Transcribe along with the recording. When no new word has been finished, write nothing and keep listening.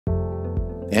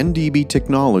NDB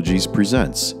Technologies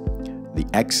presents the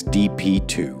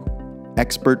XDP-II,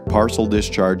 Expert Parcel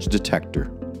Discharge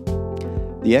Detector.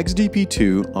 The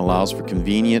XDP-II allows for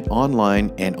convenient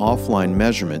online and offline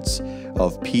measurements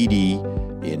of PD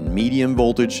in medium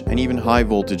voltage and even high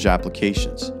voltage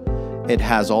applications. It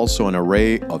has also an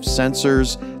array of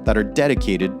sensors that are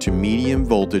dedicated to medium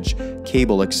voltage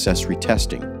cable accessory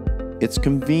testing. Its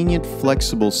convenient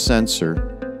flexible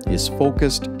sensor is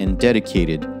focused and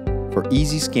dedicated for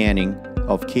easy scanning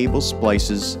of cable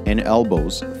splices and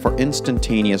elbows for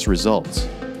instantaneous results.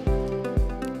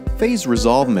 Phase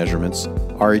resolve measurements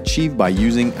are achieved by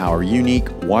using our unique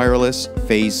wireless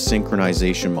phase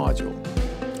synchronization module.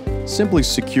 Simply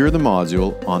secure the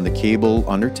module on the cable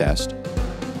under test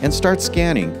and start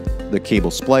scanning the cable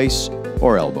splice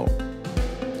or elbow.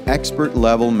 Expert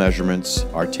level measurements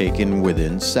are taken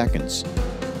within seconds.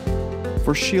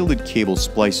 For shielded cable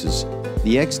splices,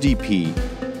 the XDP,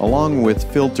 along with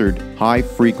filtered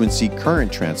high-frequency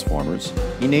current transformers,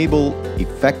 enable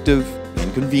effective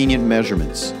and convenient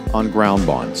measurements on ground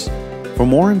bonds. For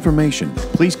more information,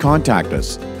 please contact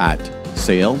us at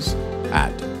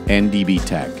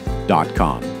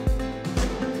sales@ndbtech.com.